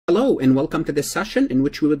Hello and welcome to this session in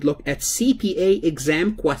which we would look at CPA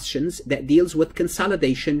exam questions that deals with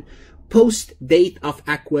consolidation post date of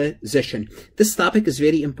acquisition. This topic is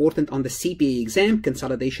very important on the CPA exam,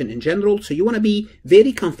 consolidation in general, so you want to be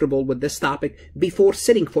very comfortable with this topic before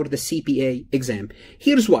sitting for the CPA exam.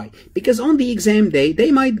 Here's why. Because on the exam day, they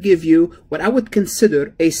might give you what I would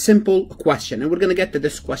consider a simple question, and we're going to get to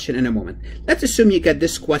this question in a moment. Let's assume you get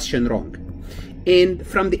this question wrong. And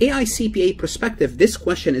from the AI CPA perspective, this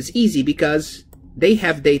question is easy because they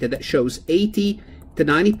have data that shows 80 to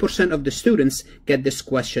 90% of the students get this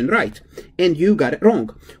question right, and you got it wrong.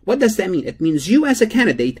 What does that mean? It means you as a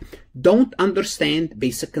candidate don't understand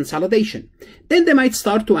basic consolidation. Then they might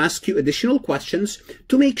start to ask you additional questions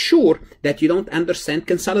to make sure that you don't understand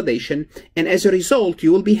consolidation, and as a result,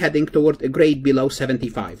 you will be heading toward a grade below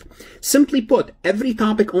 75. Simply put, every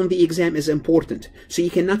topic on the exam is important, so you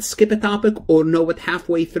cannot skip a topic or know it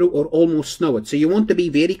halfway through or almost know it. So you want to be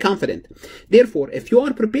very confident. Therefore, if you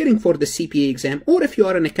are preparing for the CPA exam, or if you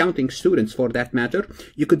are an accounting student for that matter,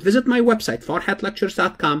 you could visit my website,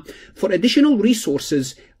 farhatlectures.com, for additional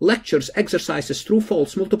resources, lectures, exercises, true,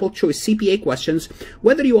 false, multiple choice CPA questions,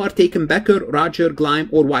 whether you are taking Becker, Roger, Gleim,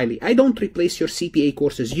 or Wiley. I don't replace your CPA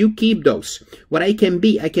courses. You keep those. What I can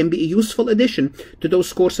be a useful addition to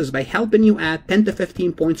those courses by helping you add 10 to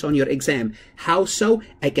 15 points on your exam. How so?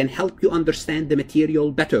 I can help you understand the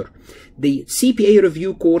material better. The CPA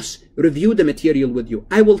review course, review the material with you.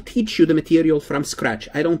 I will teach you the material from scratch.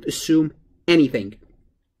 I don't assume anything.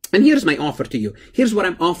 And here's my offer to you. Here's what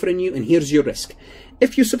I'm offering you, and here's your risk.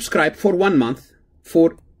 If you subscribe for 1 month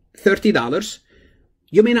for $30,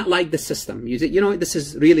 you may not like the system. You know, this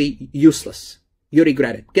is really useless. You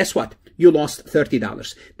regret it. Guess what? You lost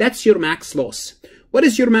 $30. That's your max loss. What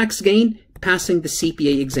is your max gain? Passing the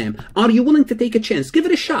CPA exam. Are you willing to take a chance? Give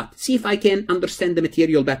it a shot. See if I can understand the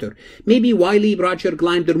material better. Maybe Wiley, Roger,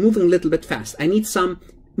 Gleim, they're moving a little bit fast. I need some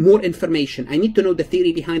more information. I need to know the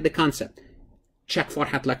theory behind the concept. Check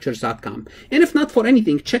farhatlectures.com. And if not for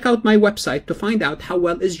anything, check out my website to find out how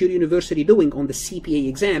well is your university doing on the CPA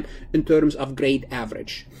exam in terms of grade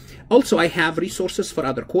average. Also, I have resources for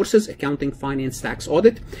other courses, accounting, finance, tax,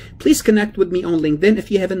 audit. Please connect with me on LinkedIn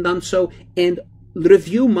if you haven't done so, and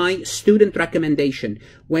review my student recommendation.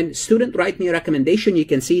 When students write me a recommendation, you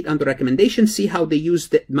can see it under recommendations, see how they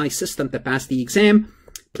used my system to pass the exam.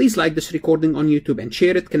 Please like this recording on YouTube and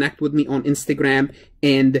share it. Connect with me on Instagram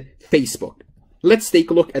and Facebook. Let's take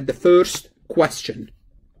a look at the first question.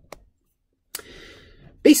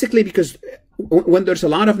 Basically, because when there's a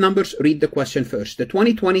lot of numbers, read the question first. The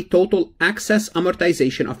 2020 total excess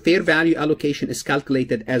amortization of fair value allocation is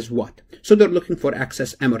calculated as what? So they're looking for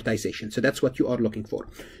excess amortization. So that's what you are looking for.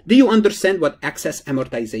 Do you understand what excess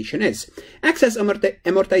amortization is? Excess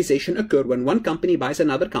amortization occurs when one company buys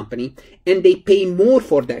another company and they pay more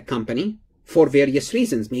for that company for various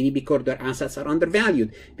reasons, maybe because their assets are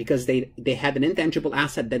undervalued, because they had an intangible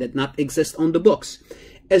asset that did not exist on the books.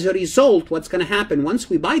 As a result, what's going to happen once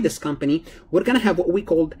we buy this company, we're going to have what we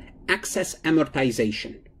call excess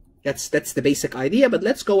amortization. That's the basic idea, but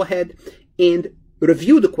let's go ahead and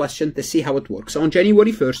review the question to see how it works. So on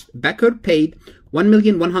January 1st, Becker paid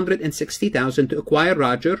 $1,160,000 to acquire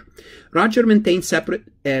Roger. Roger maintained separate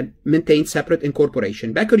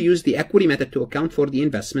incorporation. Becker used the equity method to account for the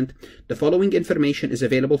investment. The following information is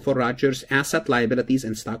available for Roger's asset, liabilities,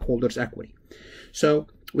 and stockholders' equity. So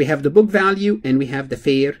we have the book value and we have the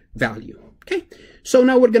fair value. Okay. So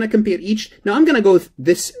now we're going to compare each. Now I'm going to go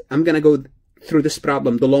through this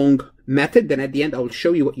problem the long method. Then at the end I will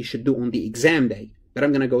show you what you should do on the exam day. But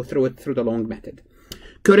I'm going to go through it through the long method.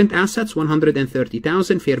 Current assets,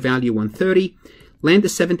 $130,000, fair value $130, land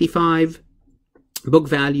is $75, book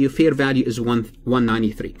value, fair value is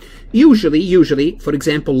 $193. Usually, for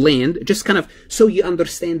example, land, just kind of so you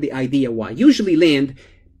understand the idea why. Usually land,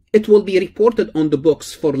 it will be reported on the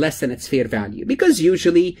books for less than its fair value, because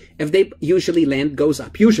usually land goes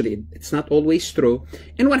up. Usually, it's not always true.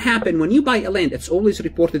 And what happened when you buy a land, it's always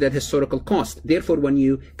reported at historical cost. Therefore, when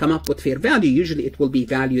you come up with fair value, usually it will be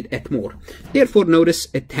valued at more. Therefore, notice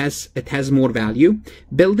it has more value.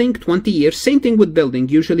 Building, 20 years, same thing with building.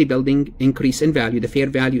 Usually building increase in value. The fair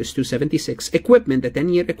value is $276. Equipment, the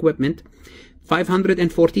 10-year equipment,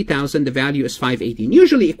 $540,000, the value is $518.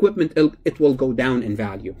 Usually equipment, it will go down in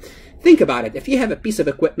value. Think about it. If you have a piece of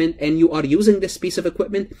equipment and you are using this piece of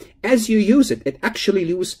equipment, as you use it, it actually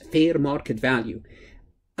loses fair market value.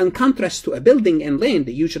 In contrast to a building and land,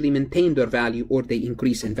 they usually maintain their value or they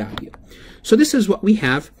increase in value. So this is what we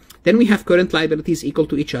have. Then we have current liabilities equal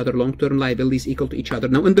to each other, long-term liabilities equal to each other.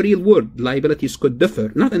 Now in the real world, liabilities could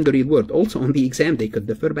differ. Not in the real world. Also on the exam, they could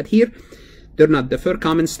differ. But here, They're not deferred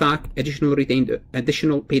common stock, additional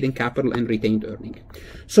paid-in capital, and retained earning.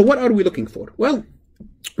 So what are we looking for? Well,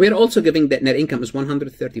 we're also giving that net income is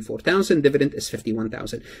 $134,000, dividend is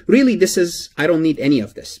 $51,000. Really, I don't need any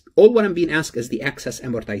of this. All what I'm being asked is the excess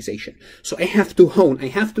amortization. So I have to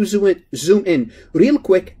zoom in real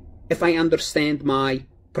quick if I understand my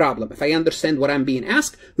problem. If I understand what I'm being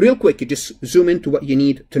asked, real quick, you just zoom into what you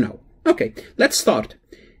need to know. Okay, let's start.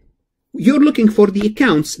 You're looking for the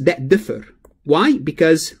accounts that differ. Why?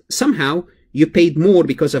 Because somehow you paid more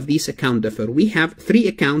because of these accounts differ. We have 3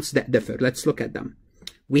 accounts that differ. Let's look at them.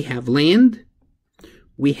 We have land,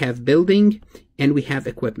 we have building, and we have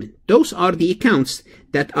equipment. Those are the accounts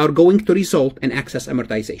that are going to result in excess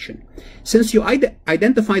amortization. Since you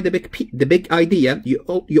identify the big idea,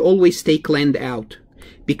 you always take land out.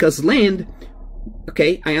 Because land,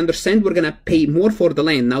 okay, I understand we're going to pay more for the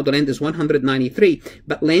land. Now the land is $193,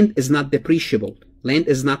 but land is not depreciable. Land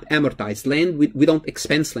is not amortized. Land, we don't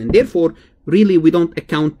expense land. Therefore, really, we don't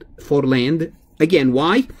account for land. Again,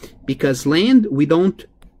 why? Because land, we don't,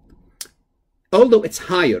 although it's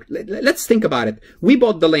higher. Let's think about it. We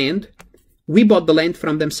bought the land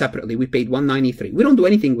from them separately. We paid $193. We don't do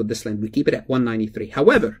anything with this land. We keep it at $193.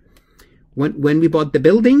 However, when we bought the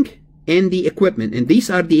building and the equipment, and these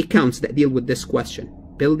are the accounts that deal with this question,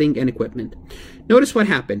 building and equipment. Notice what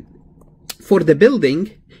happened. For the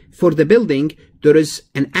building, there is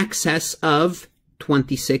an excess of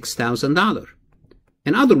 $26,000.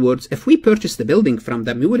 In other words, if we purchased the building from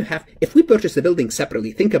them, if we purchased the building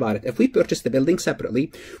separately, think about it. If we purchased the building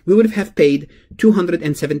separately, we would have paid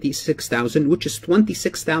 $276,000, which is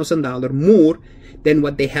 $26,000 more than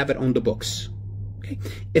what they have it on the books. Okay.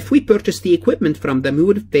 If we purchased the equipment from them, we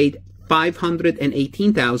would have paid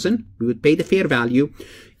 $518,000. We would pay the fair value,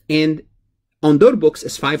 and on their books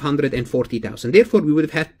is $540,000. Therefore, we would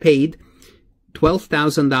have paid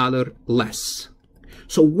 $12,000 less.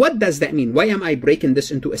 So what does that mean? Why am I breaking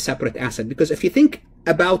this into a separate asset? Because if you think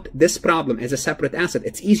about this problem as a separate asset,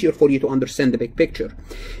 it's easier for you to understand the big picture.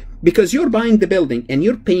 Because you're buying the building and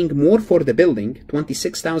you're paying more for the building,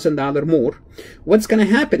 $26,000 more, what's going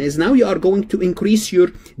to happen is now you are going to increase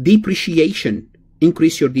your depreciation.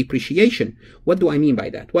 What do I mean by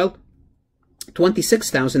that? Well,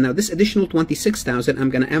 $26,000. Now this additional $26,000,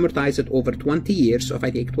 I'm going to amortize it over 20 years. So if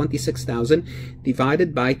I take $26,000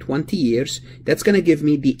 divided by 20 years, that's going to give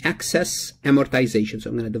me the excess amortization.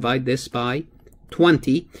 So I'm going to divide this by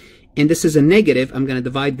 20, and this is a negative. I'm going to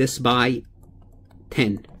divide this by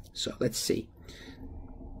 10. So let's see.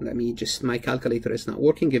 My calculator is not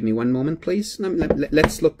working. Give me one moment, please.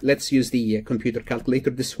 Let's use the computer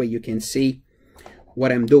calculator. This way you can see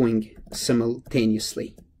what I'm doing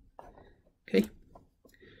simultaneously. Okay,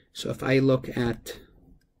 so if I look at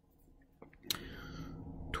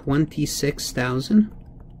 26,000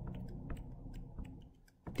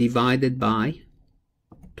 divided by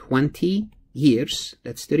 20 years,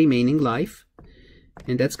 that's the remaining life,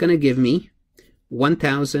 and that's going to give me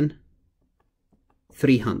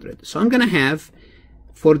 1,300. So I'm going to have,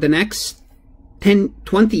 for the next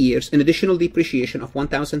 20 years, an additional depreciation of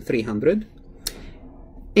 1,300.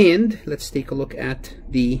 And let's take a look at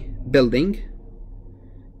the building.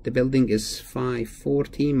 The building is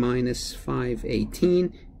 540 minus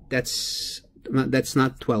 518. That's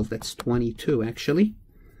not 12, that's 22 actually.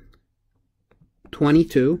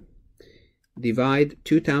 22 divide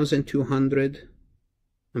 2200,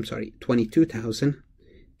 I'm sorry, 22,000,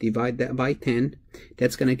 divide that by 10.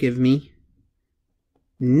 That's going to give me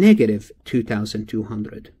negative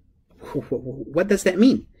 2,200. What does that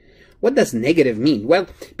mean? What does negative mean? Well,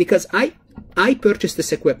 because I purchased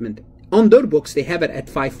this equipment. On their books, they have it at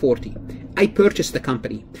 540. I purchased the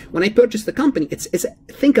company. When I purchased the company,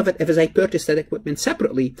 think of it as I purchased that equipment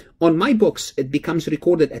separately. On my books, it becomes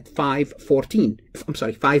recorded at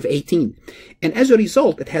 518. And as a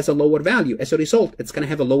result, it has a lower value. As a result, it's going to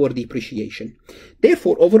have a lower depreciation.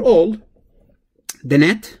 Therefore, overall, the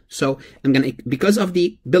net, so because of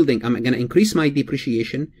the building, I'm going to increase my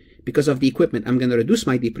depreciation. Because of the equipment, I'm going to reduce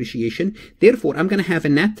my depreciation. Therefore, I'm going to have a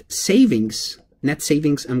net savings. Net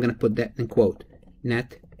savings, I'm going to put that in quote.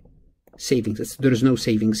 Net savings. There is no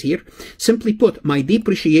savings here. Simply put, my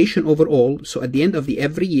depreciation overall, so at the end of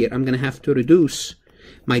every year, I'm going to have to reduce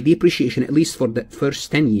my depreciation, at least for the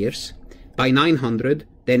first 10 years, by 900.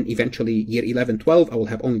 Then eventually, year 11, 12, I will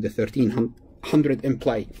have only the 1,300 in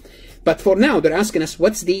play. But for now, they're asking us,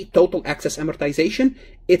 what's the total excess amortization?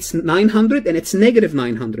 It's 900 and it's negative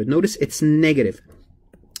 900. Notice it's negative.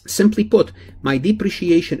 Simply put, my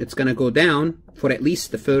depreciation, it's going to go down for at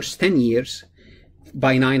least the first 10 years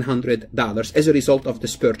by $900 as a result of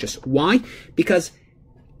this purchase. Why? Because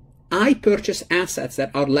I purchase assets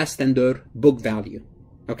that are less than their book value.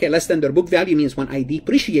 Okay, less than their book value means when I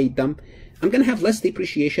depreciate them, I'm going to have less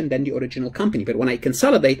depreciation than the original company. But when I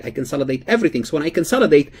consolidate everything. So when I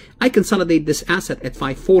consolidate this asset at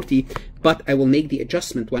 540, but I will make the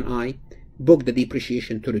adjustment when I book the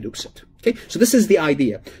depreciation to reduce it. Okay, so this is the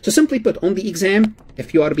idea. So simply put, on the exam,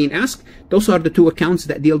 if you are being asked, those are the two accounts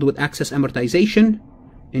that deal with excess amortization,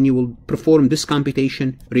 and you will perform this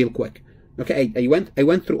computation real quick. Okay, I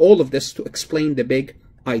went through all of this to explain the big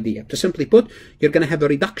idea. To simply put, you're going to have a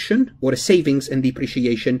reduction or a savings in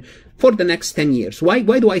depreciation for the next 10 years. Why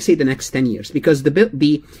do I say the next 10 years? Because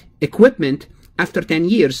the equipment, after 10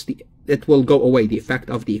 years, it will go away. The effect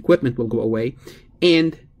of the equipment will go away.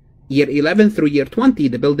 And year 11 through year 20,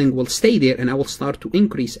 the building will stay there, and I will start to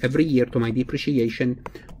increase every year to my depreciation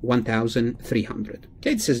 1,300.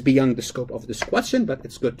 Okay, this is beyond the scope of this question, but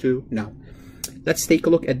it's good to know. Let's take a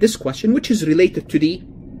look at this question, which is related to the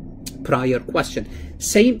prior question.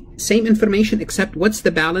 Same information, except what's the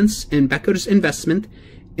balance in Becker's investment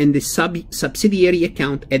in the subsidiary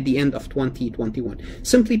account at the end of 2021?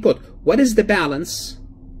 Simply put, what is the balance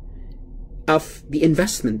of the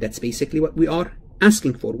investment? That's basically what we are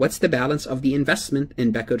asking for. What's the balance of the investment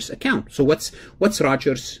in Becker's account? So what's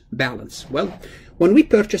Roger's balance? Well, when we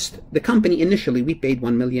purchased the company initially, we paid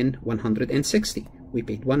 $1,160,000. We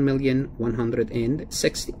paid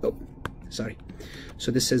 $1,160,000. Oh, sorry. So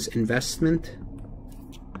this is investment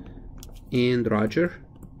and Roger,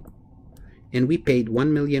 and we paid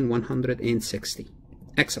 $1,160,000.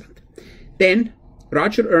 Excellent. Then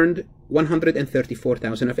Roger earned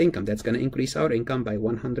 $134,000 of income. That's going to increase our income by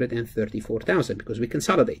 $134,000 because we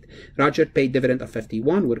consolidate. Roger paid dividend of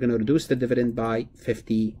 $51,000. We're going to reduce the dividend by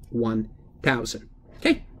 $51,000.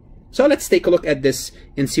 Okay. So let's take a look at this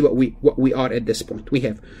and see what we are at this point. We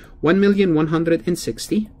have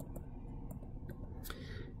 $1,160,000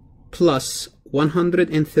 plus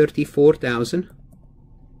 $134,000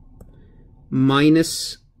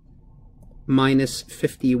 minus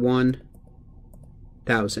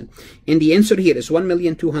 $51,000. And the answer here is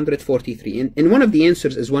 $1,243,000. And one of the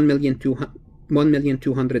answers is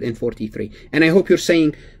 $1,243,000. And I hope you're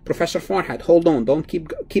saying, Professor Farhad, hold on, don't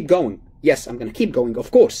keep going. Yes, I'm going to keep going,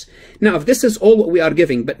 of course. Now, if this is all what we are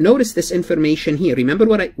giving, but notice this information here. Remember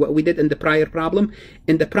what we did in the prior problem?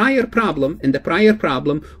 In the prior problem,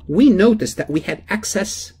 we noticed that we had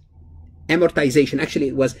excess amortization. Actually,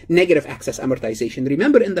 it was negative excess amortization.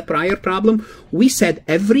 Remember in the prior problem, we said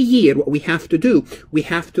every year what we have to do, we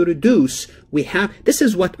have to reduce, this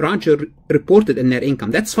is what Roger reported in net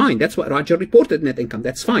income. That's fine. That's what Roger reported in net income.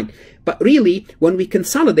 That's fine. But really, when we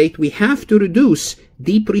consolidate, we have to reduce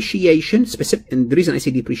depreciation, and the reason I say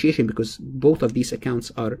depreciation because both of these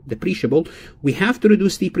accounts are depreciable. We have to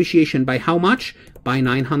reduce depreciation by how much? By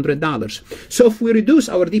 $900. So if we reduce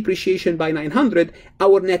our depreciation by $900,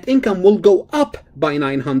 our net income will go up by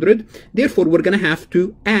 $900. Therefore, we're going to have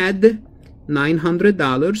to add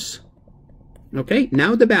 $900. Okay,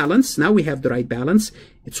 now the balance, now we have the right balance.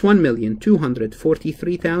 It's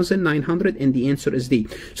 $1,243,900, and the answer is D.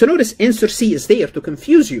 So notice answer C is there to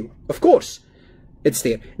confuse you. Of course, it's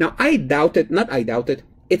there. Now, let me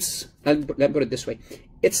put it this way.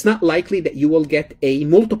 It's not likely that you will get a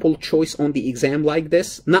multiple choice on the exam like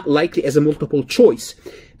this. Not likely as a multiple choice.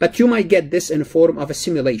 But you might get this in the form of a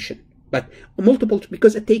simulation. But a multiple,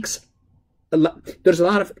 because it takes there's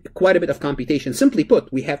quite a bit of computation. Simply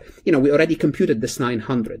put, we have, we already computed this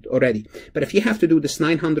 900 already. But if you have to do this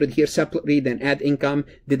 900 here separately, then add income,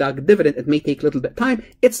 deduct dividend, it may take a little bit of time.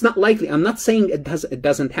 It's not likely. I'm not saying it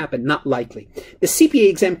doesn't happen. Not likely. The CPA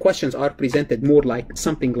exam questions are presented more like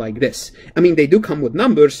something like this. I mean, they do come with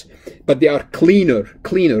numbers, but they are cleaner,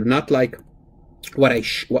 not like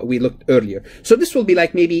what we looked earlier. So this will be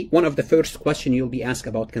like maybe one of the first question you'll be asked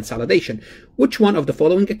about consolidation. Which one of the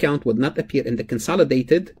following account would not appear in the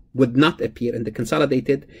consolidated at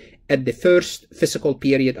the first fiscal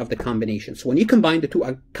period of the combination? So when you combine the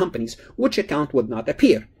two companies, which account would not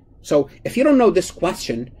appear? So if you don't know this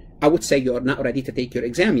question, I would say you're not ready to take your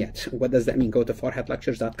exam yet. What does that mean? Go to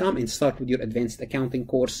farhadlectures.com and start with your advanced accounting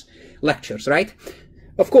course lectures, right?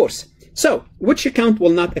 Of course. So, which account will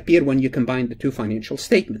not appear when you combine the two financial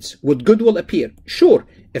statements? Would goodwill appear? Sure.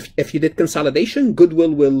 If you did consolidation,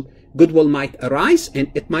 goodwill might arise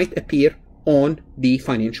and it might appear on the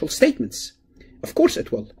financial statements. Of course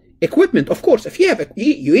it will. Equipment, of course. If you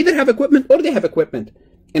either have equipment or they have equipment.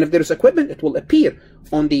 And if there is equipment, it will appear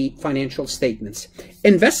on the financial statements.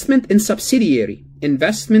 Investment in subsidiary.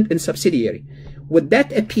 Would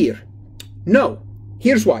that appear? No.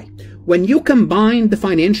 Here's why. When you combine the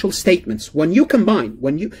financial statements,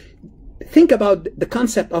 think about the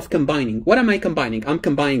concept of combining. What am I combining? I'm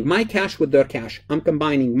combining my cash with their cash. I'm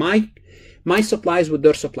combining my supplies with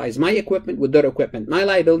their supplies, my equipment with their equipment, my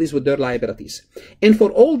liabilities with their liabilities. And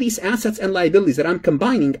for all these assets and liabilities that I'm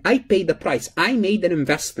combining, I pay the price. I made an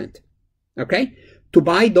investment, okay, to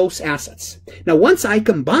buy those assets. Now, once I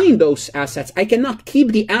combine those assets, I cannot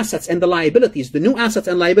keep the assets and the liabilities, the new assets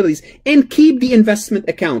and liabilities, and keep the investment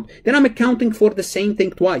account. Then I'm accounting for the same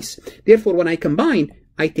thing twice. Therefore, when I combine,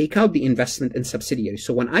 I take out the investment in subsidiary.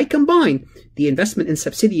 So when I combine, the investment in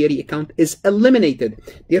subsidiary account is eliminated.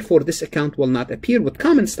 Therefore, this account will not appear. With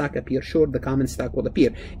common stock appear, sure, the common stock will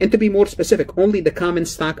appear. And to be more specific, only the common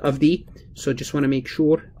stock of the, so just want to make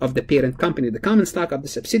sure, of the parent company. The common stock of the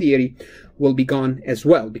subsidiary will be gone as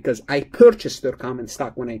well, because I purchased their common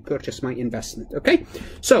stock when I purchased my investment, okay?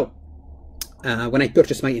 So, when I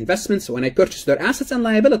purchase my investments, when I purchase their assets and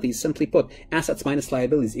liabilities, simply put, assets minus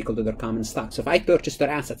liabilities equal to their common stock. So if I purchase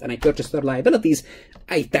their assets and I purchase their liabilities,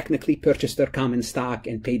 I technically purchased their common stock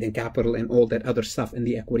and paid in capital and all that other stuff in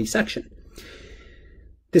the equity section.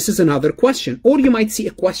 This is another question. Or you might see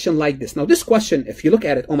a question like this. Now this question, if you look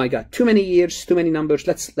at it, oh my God, too many years, too many numbers.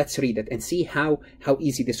 Let's read it and see how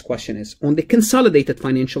easy this question is. On the consolidated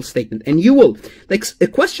financial statement. And you will, like a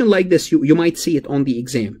question like this, you might see it on the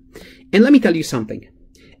exam. And let me tell you something.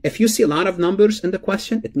 If you see a lot of numbers in the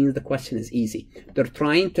question, it means the question is easy. They're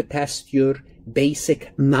trying to test your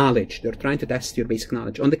basic knowledge. They're trying to test your basic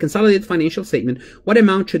knowledge. On the consolidated financial statement, what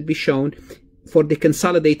amount should be shown for the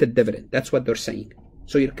consolidated dividend? That's what they're saying.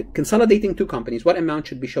 So you're consolidating two companies. What amount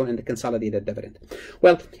should be shown in the consolidated dividend?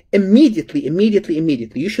 Well, immediately,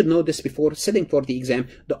 you should know this before sitting for the exam.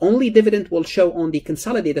 The only dividend will show on the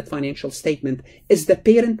consolidated financial statement is the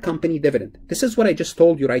parent company dividend. This is what I just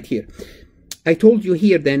told you right here. I told you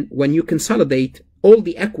here then, when you consolidate, all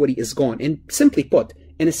the equity is gone. And simply put,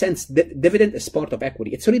 in a sense, the dividend is part of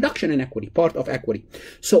equity. It's a reduction in equity, part of equity.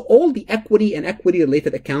 So all the equity and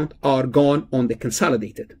equity-related account are gone on the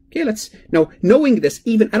consolidated. Okay, now, knowing this,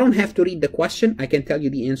 even I don't have to read the question. I can tell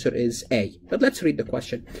you the answer is A. But let's read the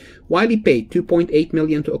question. Wiley paid $2.8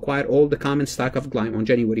 million to acquire all the common stock of Gleim on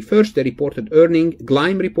January 1st.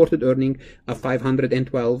 Gleim reported earning of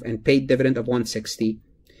 $512 and paid dividend of $160.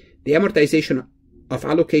 The amortization of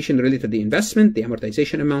allocation related to the investment, the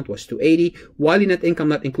amortization amount was $280. Wiley net income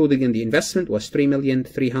not included in the investment was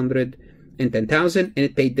 $3,310,000, and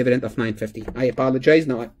it paid dividend of $950. I apologize.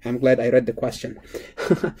 No, I'm glad I read the question.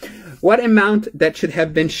 What amount that should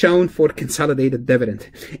have been shown for consolidated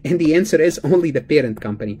dividend? And the answer is only the parent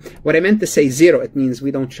company. What I meant to say zero, it means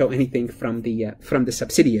we don't show anything from the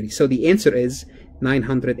subsidiary. So the answer is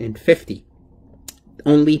 $950.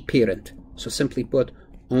 Only parent. So simply put,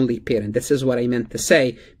 only parent. This is what I meant to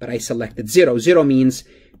say, but I selected zero. Zero means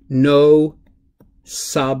no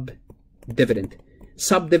sub-dividend.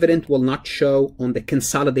 Sub-dividend will not show on the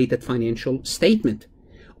consolidated financial statement.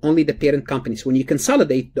 Only the parent company. So when you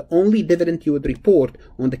consolidate, the only dividend you would report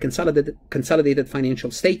on the consolidated financial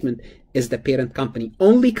statement is the parent company.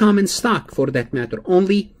 Only common stock, for that matter.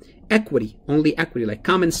 Only equity, like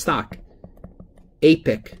common stock,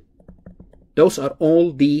 APIC. Those are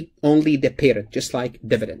only the parent, just like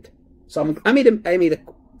dividend. So I made a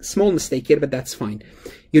small mistake here, but that's fine.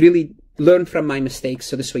 You really learn from my mistakes,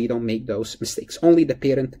 so this way you don't make those mistakes. Only the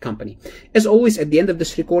parent company. As always, at the end of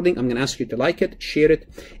this recording, I'm going to ask you to like it, share it,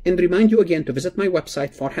 and remind you again to visit my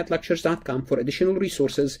website, farhatlectures.com, for additional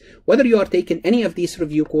resources. Whether you are taking any of these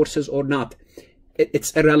review courses or not,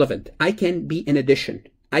 it's irrelevant. I can be an addition.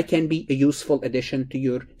 I can be a useful addition to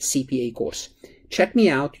your CPA course. Check me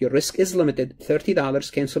out. Your risk is limited.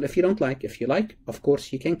 $30. Cancel if you don't like. If you like, of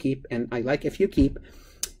course, you can keep. And I like if you keep.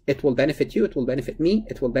 It will benefit you. It will benefit me.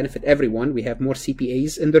 It will benefit everyone. We have more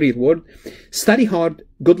CPAs in the real world. Study hard.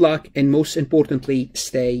 Good luck. And most importantly,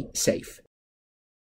 stay safe.